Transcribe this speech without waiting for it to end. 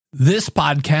This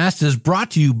podcast is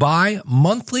brought to you by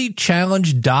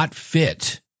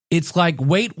monthlychallenge.fit. It's like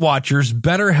Weight Watchers,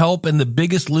 BetterHelp, and The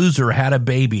Biggest Loser had a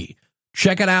baby.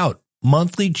 Check it out,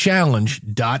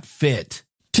 monthlychallenge.fit.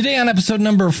 Today on episode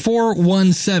number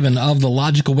 417 of the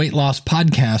Logical Weight Loss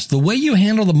Podcast, the way you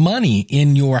handle the money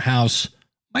in your house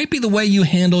might be the way you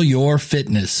handle your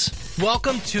fitness.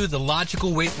 Welcome to the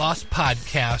Logical Weight Loss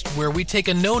Podcast, where we take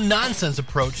a no-nonsense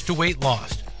approach to weight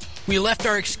loss. We left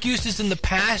our excuses in the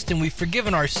past and we've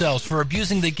forgiven ourselves for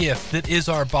abusing the gift that is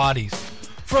our bodies.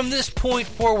 From this point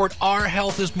forward, our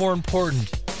health is more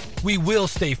important. We will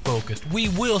stay focused. We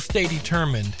will stay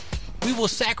determined. We will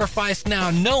sacrifice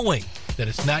now knowing that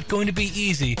it's not going to be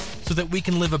easy so that we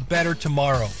can live a better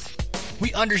tomorrow.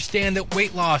 We understand that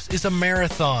weight loss is a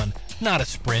marathon, not a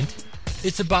sprint.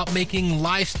 It's about making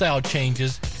lifestyle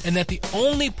changes and that the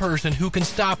only person who can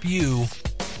stop you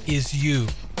is you.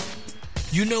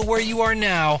 You know where you are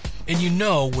now, and you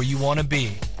know where you want to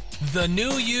be. The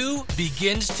new you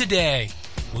begins today.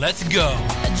 Let's go.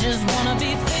 I just want to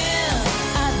be thin.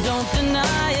 I don't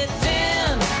deny it,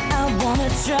 thin. I want to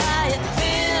try it,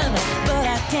 thin. But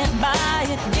I can't buy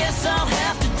it. Guess I'll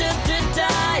have to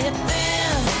diet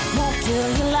thin. Won't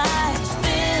kill your life,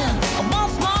 thin. I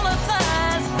want smaller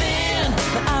thighs, thin.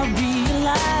 But I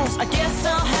realize I guess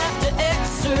I'll have to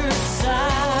exercise.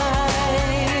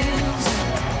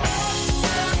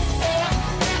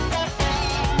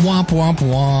 Womp, womp,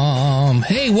 womp.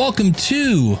 Hey, welcome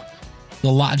to the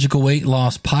Logical Weight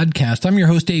Loss Podcast. I'm your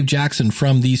host, Dave Jackson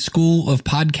from the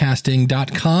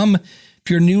schoolofpodcasting.com. If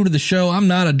you're new to the show, I'm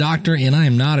not a doctor and I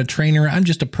am not a trainer. I'm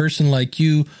just a person like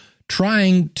you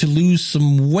trying to lose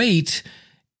some weight.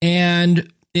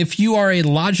 And if you are a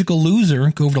logical loser,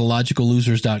 go over to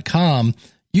logicallosers.com.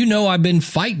 You know I've been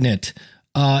fighting it.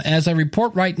 As I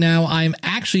report right now, I'm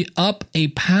actually up a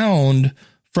pound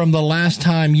from the last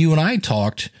time you and I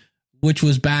talked, which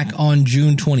was back on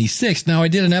June 26th. Now, I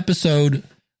did an episode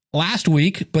last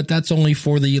week, but that's only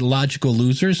for the Logical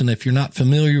Losers. And if you're not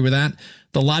familiar with that,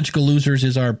 the Logical Losers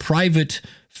is our private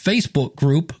Facebook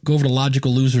group. Go over to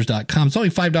logicallosers.com. It's only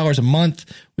 $5 a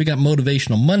month. We got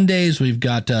Motivational Mondays. We've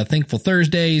got Thankful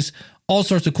Thursdays, all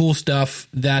sorts of cool stuff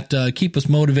that keep us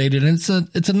motivated. And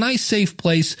it's a nice, safe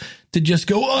place to just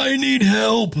go, I need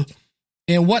help.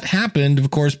 And what happened,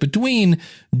 of course, between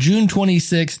June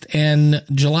 26th and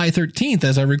July 13th,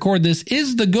 as I record this,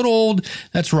 is the good old,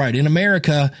 that's right, in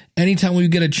America, anytime we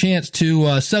get a chance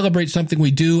to celebrate something,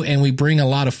 we do, and we bring a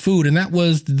lot of food. And that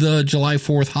was the July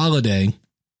 4th holiday.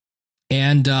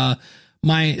 And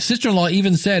my sister-in-law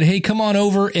even said, hey, come on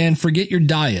over and forget your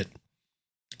diet.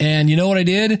 And you know what I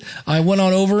did? I went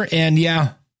on over and,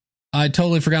 yeah, I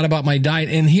totally forgot about my diet.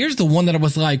 And here's the one that I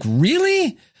was like,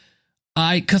 really?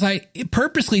 Because I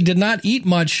purposely did not eat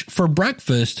much for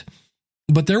breakfast,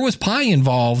 but there was pie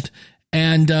involved,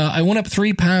 and I went up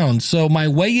 3 pounds. So my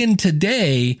weigh-in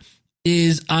today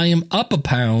is I am up a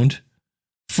pound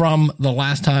from the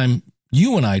last time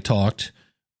you and I talked,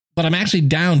 but I'm actually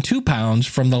down 2 pounds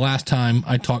from the last time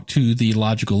I talked to the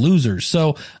Logical Losers.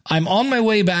 So I'm on my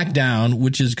way back down,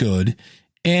 which is good.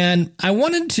 And I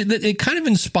wanted to, it kind of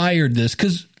inspired this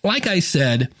because, like I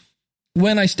said,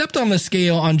 when I stepped on the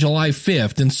scale on July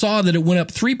 5th and saw that it went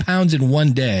up 3 pounds in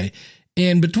one day,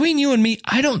 and between you and me,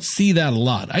 I don't see that a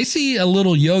lot. I see a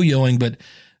little yo-yoing, but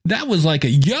that was like a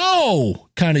yo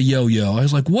kind of yo-yo. I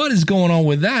was like, what is going on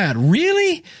with that?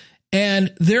 Really?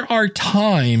 And there are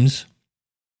times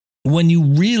when you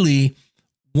really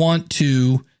want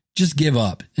to just give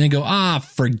up and go,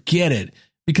 forget it.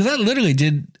 Because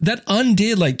that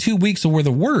undid like 2 weeks worth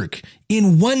of work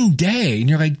in one day. And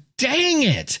you're like, dang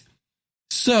it.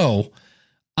 So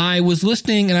I was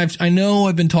listening, and I know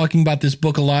I've been talking about this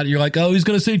book a lot. You're like, oh, he's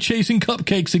going to say Chasing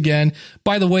Cupcakes again.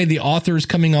 By the way, the author is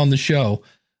coming on the show.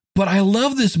 But I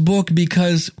love this book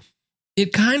because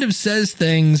it kind of says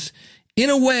things in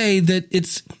a way that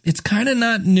it's kind of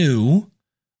not new,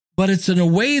 but it's in a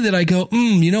way that I go,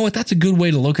 you know what? That's a good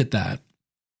way to look at that.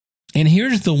 And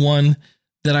here's the one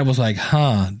that I was like,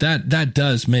 that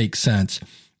does make sense.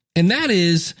 And that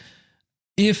is,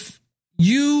 if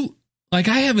you... Like,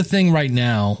 I have a thing right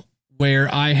now where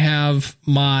I have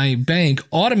my bank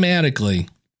automatically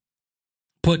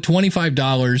put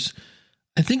 $25,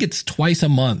 I think it's twice a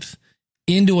month,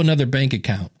 into another bank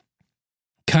account.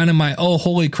 Kind of my, oh,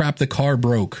 holy crap, the car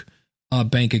broke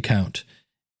bank account.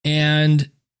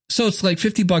 And so it's like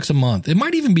 $50 a month. It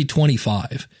might even be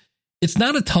 25. It's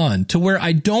not a ton to where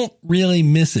I don't really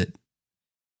miss it.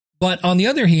 But on the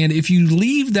other hand, if you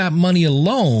leave that money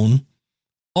alone,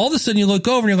 all of a sudden you look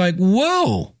over and you're like,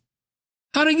 whoa,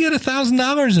 how did I get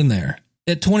 $1,000 in there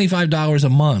at $25 a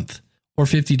month or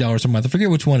 $50 a month? I forget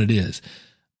which one it is.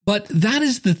 But that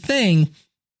is the thing,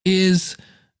 is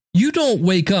you don't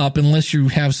wake up unless you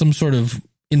have some sort of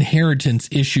inheritance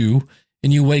issue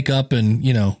and you wake up and,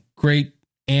 great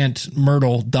Aunt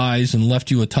Myrtle dies and left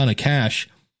you a ton of cash.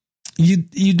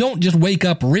 You don't just wake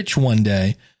up rich one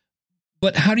day.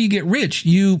 But how do you get rich?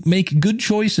 You make good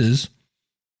choices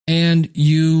and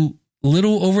you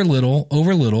little over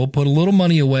little, put a little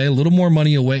money away, a little more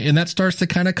money away. And that starts to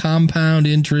kind of compound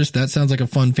interest. That sounds like a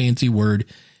fun, fancy word.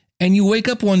 And you wake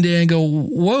up one day and go,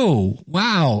 whoa,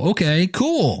 wow, okay,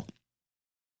 cool.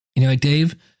 Like,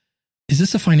 Dave, is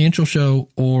this a financial show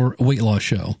or a weight loss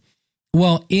show?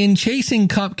 Well, in Chasing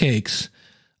Cupcakes,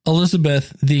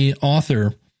 Elizabeth, the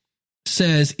author,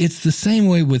 says it's the same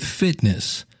way with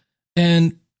fitness.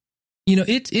 And,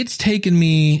 it's taken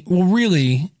me, well,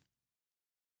 really,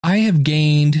 I have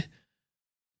gained,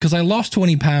 because I lost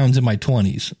 20 pounds in my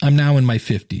 20s. I'm now in my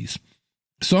 50s.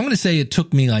 So I'm going to say it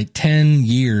took me like 10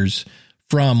 years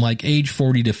from like age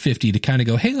 40 to 50 to kind of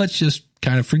go, hey, let's just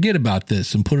kind of forget about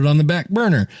this and put it on the back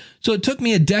burner. So it took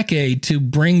me a decade to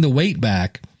bring the weight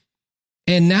back.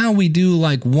 And now we do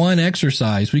like one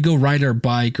exercise. We go ride our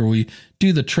bike or we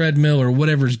do the treadmill or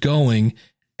whatever's going.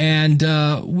 And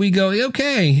we go,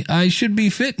 okay, I should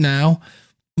be fit now.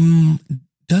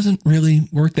 Doesn't really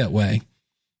work that way.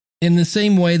 In the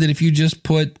same way that if you just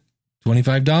put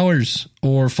 $25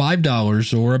 or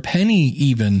 $5 or a penny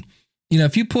even,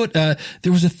 if you put, there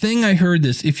was a thing I heard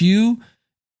this, if you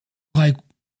like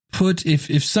put,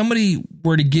 if somebody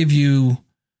were to give you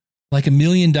like $1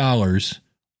 million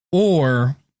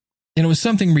or, and it was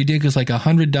something ridiculous, like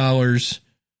 $100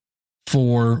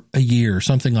 for a year,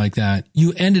 something like that,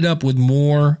 you ended up with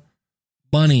more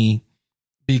money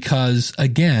because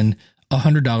again,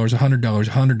 $100,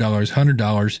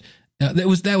 $100.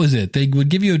 That was it. They would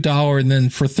give you $1 and then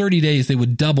for 30 days, they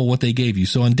would double what they gave you.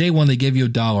 So on day 1, they gave you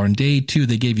 $1. On day 2,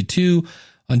 they gave you 2.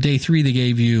 On day 3, they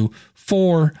gave you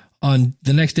 4. On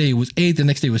the next day, it was 8. The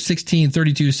next day was 16,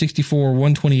 32, 64,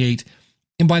 128.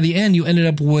 And by the end, you ended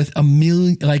up with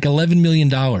 $11 million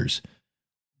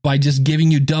by just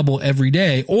giving you double every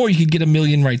day, or you could get $1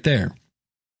 million right there.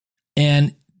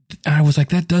 And I was like,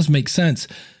 that does make sense,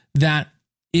 that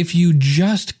if you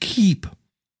just keep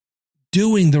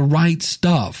doing the right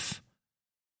stuff,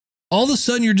 all of a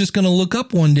sudden you're just going to look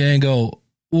up one day and go,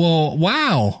 well,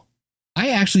 wow,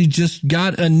 I actually just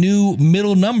got a new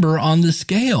middle number on the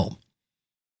scale.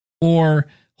 Or,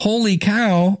 holy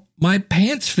cow, my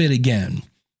pants fit again.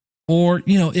 Or,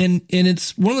 and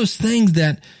it's one of those things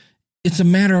that it's a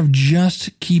matter of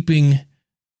just keeping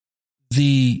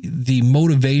the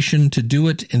motivation to do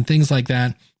it and things like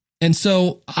that. And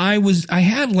so I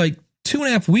had like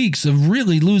 2.5 weeks of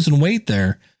really losing weight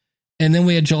there. And then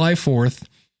we had July 4th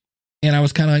and I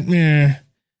was kind of like, meh.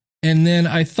 And then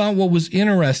I thought what was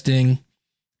interesting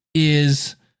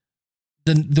is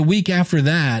the week after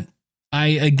that, I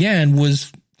again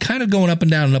was kind of going up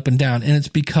and down and up and down. And it's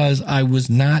because I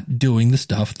was not doing the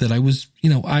stuff that I was,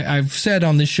 I've said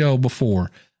on this show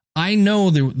before, I know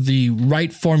the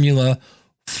right formula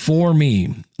for me: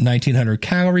 1,900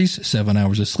 calories, 7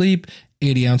 hours of sleep,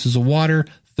 80 ounces of water,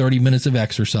 30 minutes of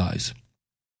exercise.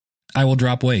 I will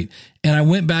drop weight. And I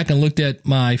went back and looked at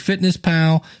my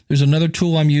FitnessPal. There's another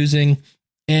tool I'm using.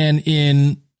 And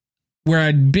in where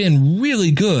I'd been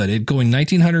really good at going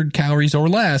 1,900 calories or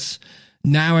less,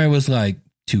 now I was like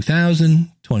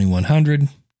 2,000, 2,100,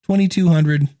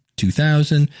 2,200,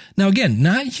 2,000. Now, again,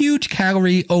 not huge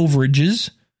calorie overages,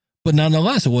 but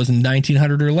nonetheless, it wasn't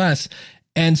 1,900 or less.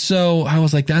 And so I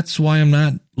was like, that's why I'm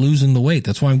not losing the weight.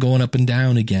 That's why I'm going up and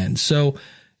down again. So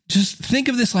just think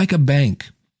of this like a bank.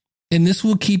 And this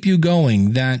will keep you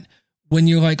going, that when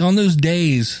you're like on those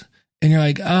days and you're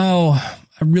like, oh,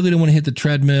 I really don't want to hit the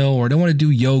treadmill, or I don't want to do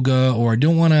yoga, or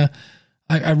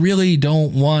I really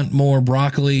don't want more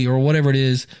broccoli or whatever it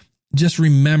is. Just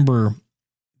remember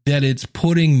that it's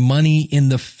putting money in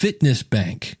the fitness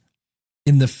bank,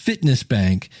 And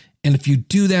if you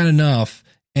do that enough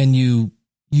and you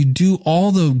do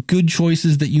all the good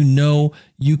choices that you know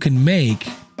you can make,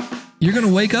 you're going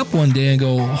to wake up one day and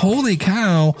go, holy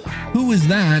cow, who is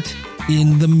that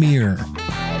in the mirror?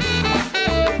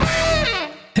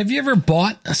 Have you ever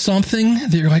bought something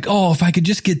that you're like, oh, if I could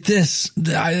just get this,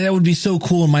 that would be so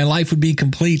cool and my life would be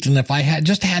complete. And if I had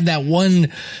just had that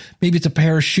one, maybe it's a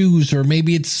pair of shoes or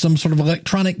maybe it's some sort of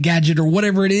electronic gadget or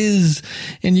whatever it is.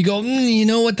 And you go, you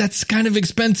know what? That's kind of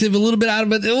expensive, a little bit out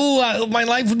of it. Oh, my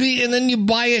life would be, and then you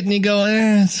buy it and you go,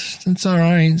 it's all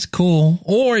right. It's cool.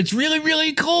 Or it's really,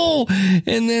 really cool.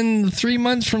 And then 3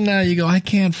 months from now you go, I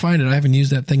can't find it. I haven't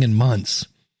used that thing in months.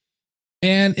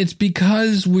 And it's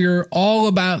because we're all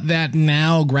about that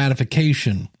now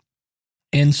gratification.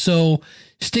 And so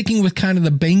sticking with kind of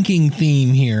the banking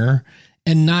theme here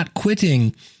and not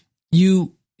quitting,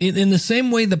 you, in the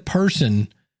same way, the person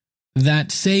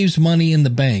that saves money in the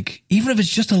bank, even if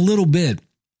it's just a little bit,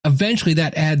 eventually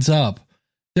that adds up.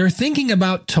 They're thinking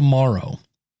about tomorrow.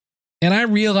 And I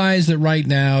realize that right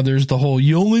now there's the whole,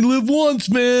 you only live once,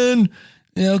 man.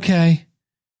 Okay.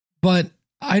 But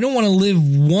I don't want to live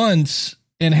once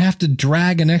and have to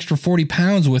drag an extra 40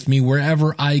 pounds with me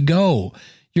wherever I go.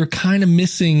 You're kind of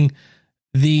missing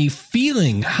the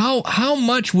feeling. How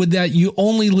much would that you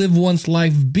only live once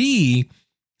life be?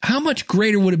 How much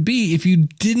greater would it be if you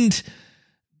didn't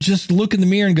just look in the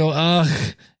mirror and go,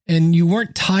 ugh, and you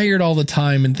weren't tired all the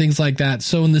time and things like that.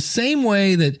 So in the same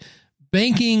way that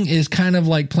banking is kind of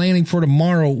like planning for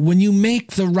tomorrow, when you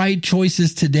make the right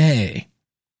choices today,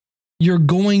 you're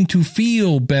going to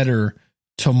feel better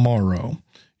tomorrow.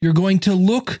 You're going to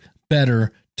look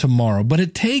better tomorrow. But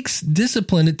it takes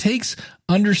discipline. It takes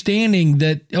understanding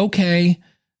that, okay,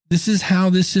 this is how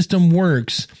this system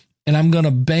works, and I'm going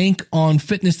to bank on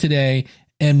fitness today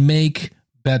and make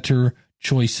better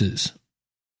choices.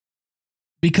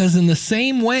 Because in the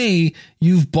same way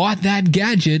you've bought that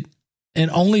gadget and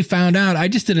only found out, I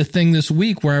just did a thing this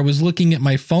week where I was looking at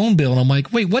my phone bill and I'm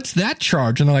like, wait, what's that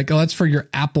charge? And they're like, oh, that's for your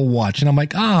Apple Watch. And I'm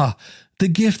like, the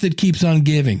gift that keeps on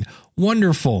giving.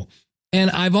 Wonderful. And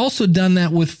I've also done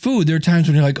that with food. There are times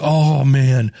when you're like, oh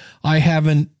man, I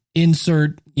haven't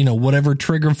insert, whatever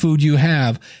trigger food you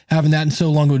have, having that in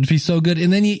so long would be so good.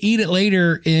 And then you eat it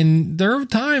later. And there are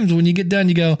times when you get done,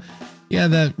 you go, yeah,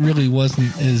 that really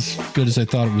wasn't as good as I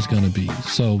thought it was going to be.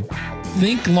 So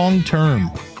think long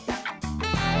term.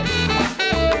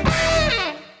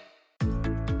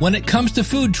 When it comes to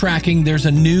food tracking, there's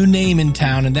a new name in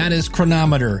town, and that is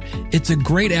Chronometer. It's a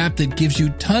great app that gives you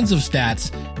tons of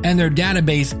stats, and their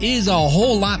database is a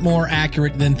whole lot more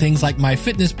accurate than things like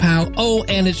MyFitnessPal. Oh,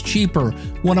 and it's cheaper.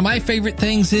 One of my favorite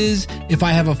things is if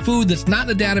I have a food that's not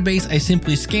in the database, I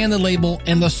simply scan the label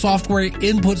and the software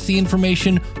inputs the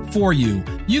information for you.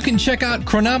 You can check out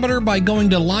Chronometer by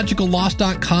going to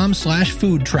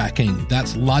logicalloss.com/food tracking.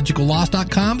 That's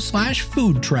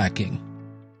logicalloss.com/food tracking.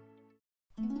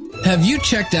 Have you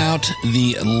checked out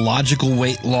the Logical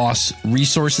Weight Loss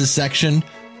resources section?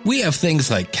 We have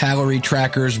things like calorie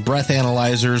trackers, breath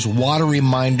analyzers, water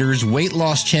reminders, weight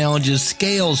loss challenges,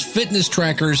 scales, fitness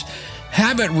trackers,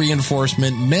 habit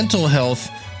reinforcement, mental health,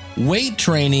 weight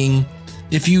training.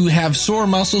 If you have sore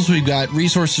muscles, we've got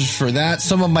resources for that.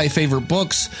 Some of my favorite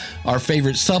books, our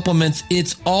favorite supplements,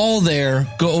 it's all there.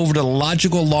 Go over to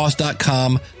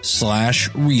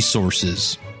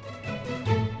logicalloss.com/resources.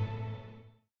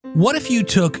 What if you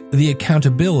took the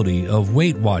accountability of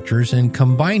Weight Watchers and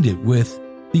combined it with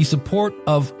the support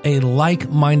of a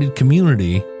like-minded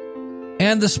community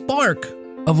and the spark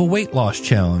of a weight loss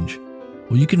challenge?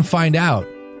 Well, you can find out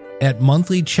at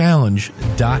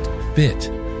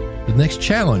monthlychallenge.fit. The next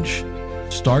challenge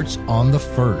starts on the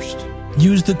 1st.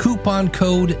 Use the coupon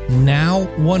code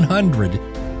NOW100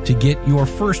 to get your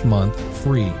first month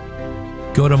free.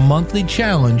 Go to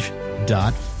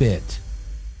monthlychallenge.fit.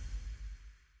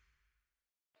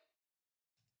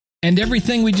 And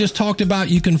everything we just talked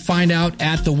about, you can find out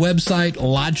at the website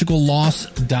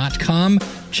logicalloss.com.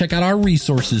 Check out our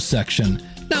resources section.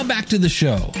 Now back to the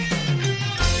show.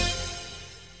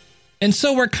 And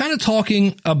so we're kind of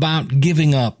talking about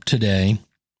giving up today.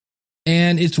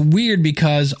 And it's weird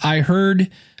because I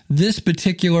heard this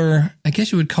particular, I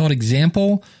guess you would call it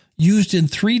example, used in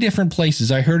 3 different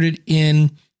places. I heard it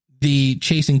in the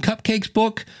Chasing Cupcakes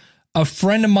book. A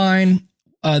friend of mine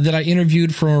that I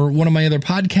interviewed for one of my other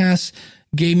podcasts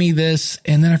gave me this.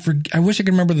 And then I wish I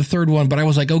could remember the third one, but I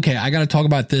was like, okay, I got to talk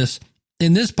about this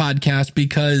in this podcast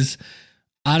because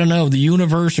I don't know, the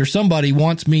universe or somebody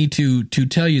wants me to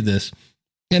tell you this.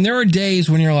 And there are days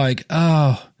when you're like,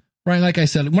 oh, right. Like I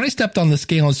said, when I stepped on the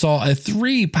scale and saw a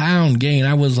 3-pound gain,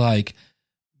 I was like,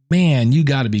 man, you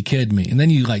got to be kidding me. And then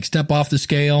you like step off the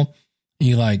scale and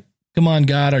you're like, come on,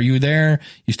 God, are you there?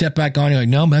 You step back on, you're like,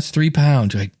 no, that's 3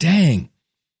 pounds. You're like, dang.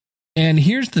 And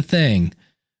here's the thing.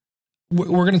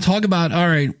 We're going to talk about, all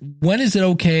right, when is it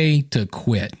okay to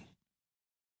quit?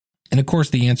 And of course,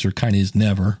 the answer kind of is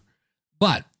never.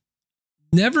 But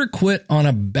never quit on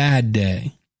a bad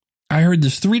day. I heard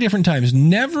this 3 different times.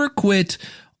 Never quit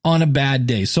on a bad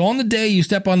day. So on the day you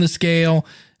step on the scale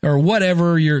or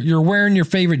whatever, you're wearing your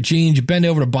favorite jeans, you bend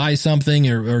over to buy something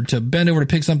or to bend over to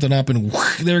pick something up and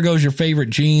there goes your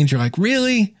favorite jeans. You're like,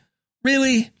 really?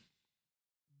 Really?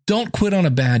 Don't quit on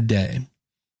a bad day.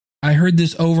 I heard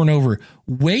this over and over.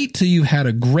 Wait till you've had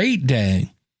a great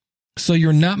day so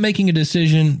you're not making a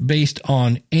decision based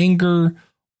on anger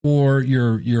or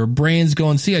your brain's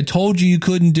going, see, I told you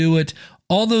couldn't do it.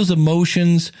 all those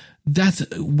emotions,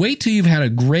 wait till you've had a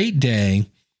great day.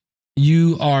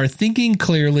 You are thinking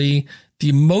clearly. The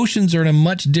emotions are in a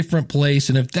much different place.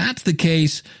 And if that's the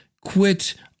case,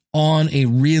 quit on a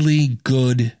really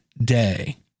good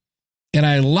day. And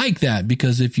I like that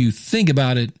because if you think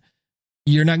about it,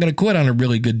 you're not going to quit on a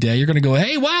really good day. You're going to go,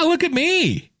 hey, wow, look at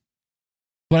me.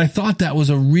 But I thought that was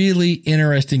a really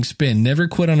interesting spin. Never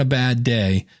quit on a bad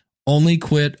day. Only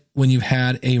quit when you've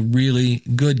had a really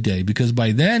good day, because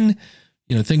by then,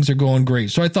 things are going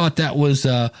great. So I thought that was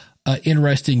a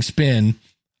interesting spin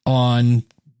on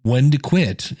when to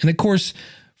quit. And of course,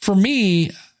 for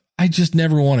me, I just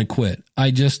never want to quit.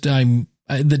 I'm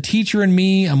the teacher in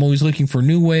me. I'm always looking for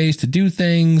new ways to do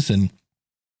things, and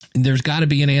there's got to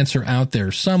be an answer out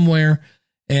there somewhere.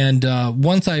 And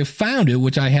once I've found it,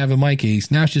 which I have in my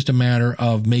case, now it's just a matter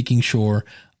of making sure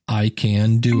I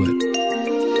can do it.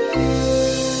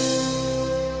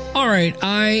 All right,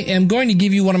 I am going to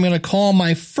give you what I'm going to call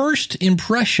my first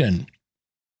impression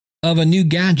of a new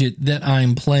gadget that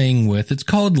I'm playing with. It's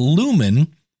called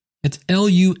Lumen. It's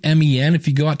Lumen. If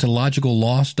you go out to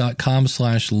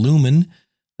logicalloss.com/Lumen,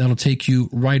 that'll take you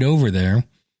right over there.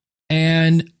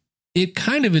 And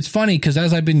it's funny because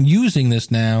as I've been using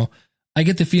this now, I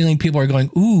get the feeling people are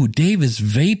going, ooh, Dave is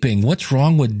vaping. What's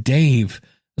wrong with Dave?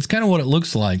 That's kind of what it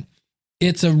looks like.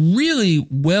 It's a really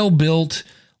well-built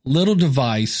little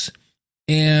device,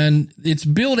 and it's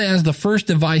billed as the first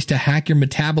device to hack your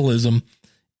metabolism,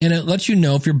 and it lets you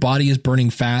know if your body is burning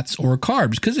fats or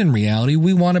carbs, because in reality,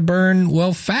 we want to burn,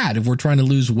 fat if we're trying to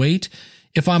lose weight.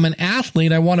 If I'm an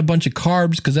athlete, I want a bunch of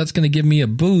carbs because that's going to give me a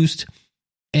boost.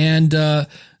 And the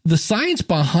science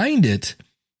behind it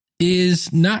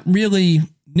is not really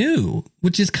new,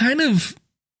 which is kind of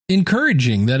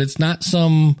encouraging that it's not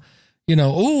some,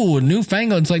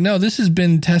 newfangled. It's like, no, this has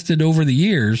been tested over the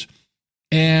years.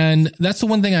 And that's the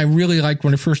one thing I really liked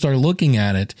when I first started looking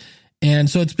at it. And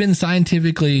so it's been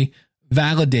scientifically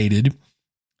validated.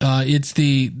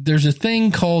 There's a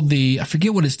thing called I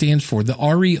forget what it stands for, the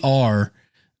RER,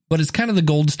 but it's kind of the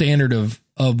gold standard of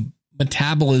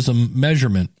metabolism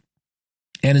measurement.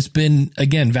 And it's been,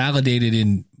 again, validated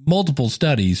in multiple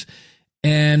studies.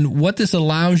 And what this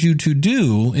allows you to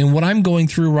do, and what I'm going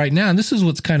through right now, and this is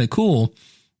what's kind of cool,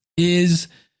 is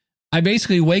I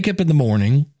basically wake up in the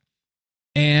morning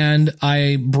and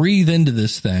I breathe into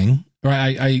this thing, or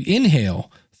I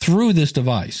inhale through this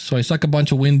device. So I suck a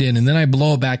bunch of wind in and then I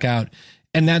blow it back out.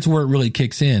 And that's where it really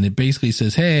kicks in. It basically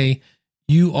says, hey,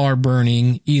 you are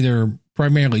burning either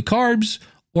primarily carbs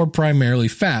or primarily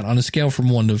fat on a scale from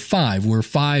 1 to 5, where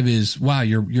 5 is, wow,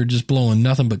 you're just blowing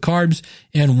nothing but carbs,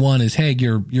 and 1 is, hey,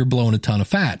 you're blowing a ton of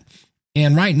fat.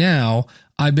 And right now,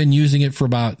 I've been using it for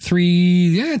about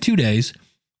 2 days,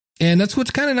 and that's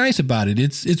what's kind of nice about it.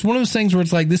 It's one of those things where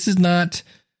it's like, this is not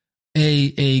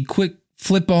a quick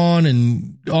flip on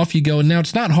and off you go. And now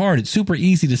it's not hard. It's super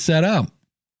easy to set up.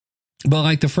 But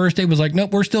like the first day was like,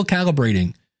 nope, we're still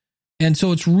calibrating. And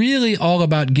so it's really all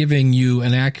about giving you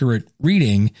an accurate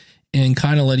reading and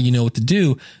kind of letting you know what to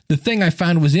do. The thing I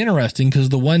found was interesting because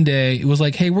the one day it was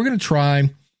like, hey, we're going to try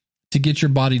to get your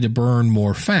body to burn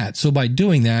more fat. So by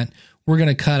doing that, we're going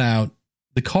to cut out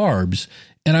the carbs.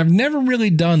 And I've never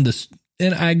really done this.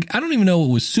 And I don't even know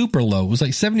it was super low. It was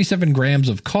like 77 grams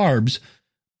of carbs.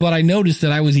 But I noticed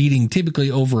that I was eating typically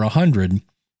over 100.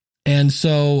 And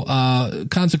so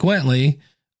consequently,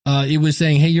 it was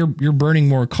saying, hey, you're burning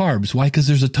more carbs. Why? Because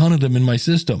there's a ton of them in my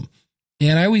system.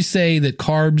 And I always say that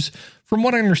carbs, from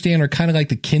what I understand, are kind of like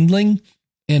the kindling,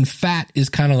 and fat is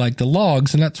kind of like the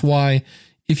logs. And that's why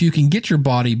if you can get your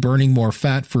body burning more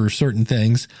fat for certain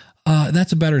things,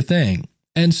 that's a better thing.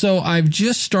 And so I've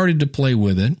just started to play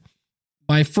with it.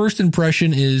 My first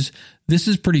impression is this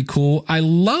is pretty cool. I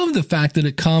love the fact that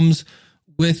it comes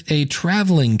with a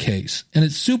traveling case, and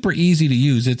it's super easy to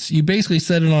use. You basically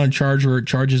set it on a charger, it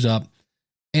charges up.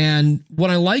 And what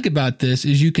I like about this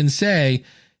is you can say,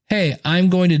 hey, I'm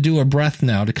going to do a breath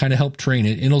now to kind of help train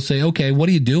it. And it'll say, okay, what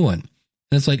are you doing? And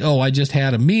it's like, oh, I just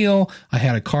had a meal. I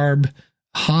had a carb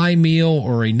high meal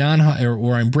or a non-high,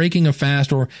 or I'm breaking a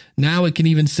fast, or now it can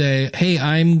even say, hey,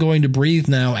 I'm going to breathe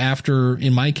now after,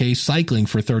 in my case, cycling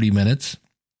for 30 minutes.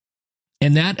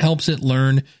 And that helps it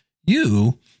learn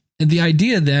you. And the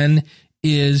idea then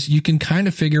is you can kind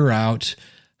of figure out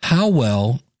how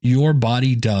well your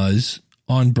body does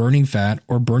on burning fat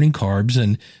or burning carbs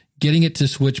and getting it to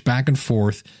switch back and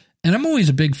forth. And I'm always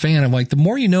a big fan of, like, the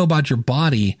more you know about your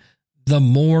body, the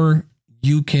more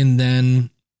you can then,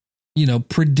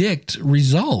 predict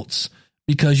results,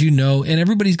 because and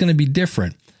everybody's going to be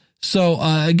different. So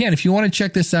again, if you want to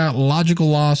check this out,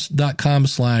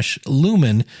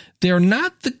 logicalloss.com/lumen. They're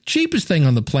not the cheapest thing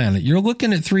on the planet. You're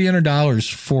looking at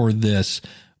 $300 for this.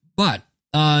 But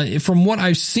from what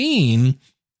I've seen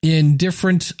in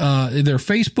different their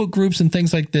Facebook groups and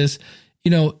things like this,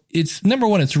 it's number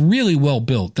one, it's really well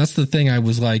built. That's the thing I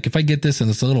was like, if I get this and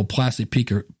it's a little plastic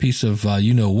piece of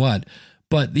what,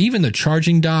 but even the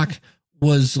charging dock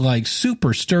was like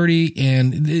super sturdy,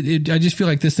 and I just feel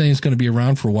like this thing is going to be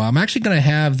around for a while. I'm actually going to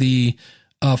have the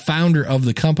founder of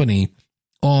the company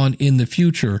on in the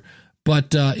future, but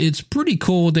it's pretty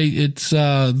cool.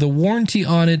 The warranty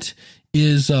on it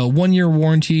is a 1-year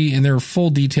warranty, and there are full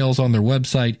details on their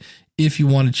website if you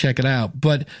want to check it out.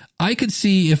 But I could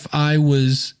see if I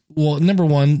was, well, number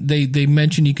one, they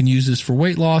mentioned you can use this for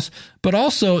weight loss, but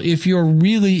also if you're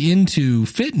really into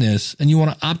fitness and you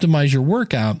want to optimize your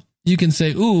workout, you can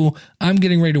say, ooh, I'm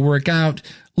getting ready to work out.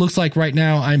 Looks like right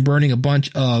now I'm burning a bunch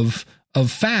of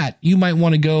fat. You might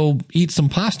want to go eat some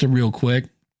pasta real quick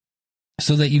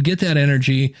so that you get that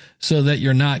energy, so that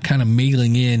you're not kind of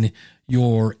mailing in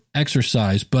your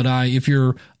exercise. But if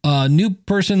you're a new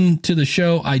person to the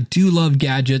show, I do love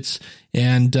gadgets,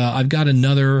 and I've got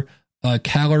another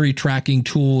calorie tracking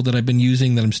tool that I've been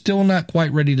using that I'm still not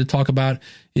quite ready to talk about.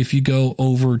 If you go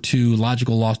over to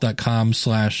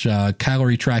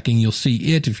logicalloss.com/calorie tracking, you'll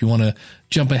see it if you want to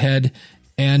jump ahead.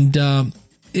 And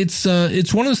it's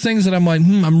one of those things that I'm like,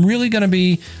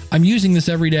 I'm using this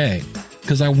every day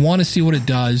because I want to see what it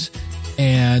does.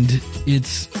 And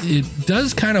it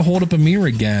does kind of hold up a mirror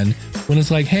again when it's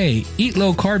like, hey, eat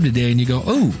low carb today. And you go,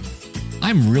 oh,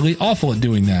 I'm really awful at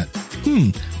doing that.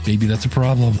 Maybe that's a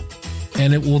problem.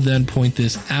 And it will then point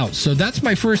this out. So that's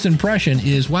my first impression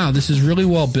is, wow, this is really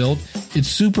well built. It's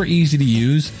super easy to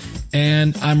use.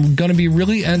 And I'm going to be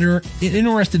really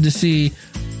interested to see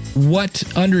what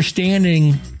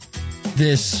understanding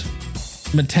this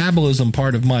metabolism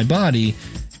part of my body,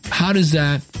 how does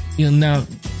that, now,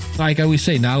 like I always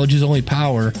say, knowledge is only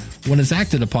power when it's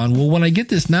acted upon. Well, when I get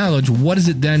this knowledge, what is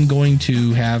it then going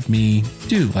to have me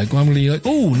do? Like, I'm going to be like,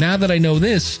 oh, now that I know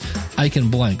this, I can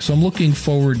blank. So I'm looking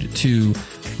forward to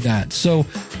that. So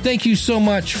thank you so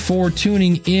much for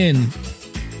tuning in.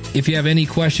 If you have any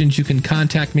questions, you can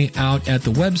contact me out at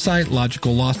the website,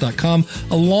 logicalloss.com,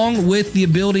 along with the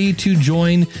ability to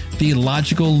join the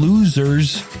Logical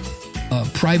Losers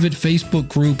private Facebook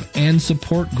group and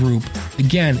support group.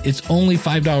 Again, it's only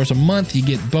 $5 a month. You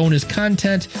get bonus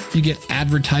content. You get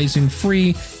advertising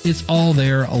free. It's all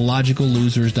there,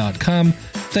 logicallosers.com.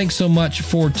 Thanks so much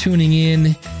for tuning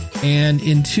in. And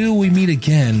until we meet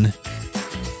again,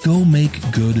 go make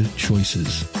good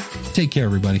choices. Take care,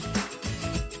 everybody.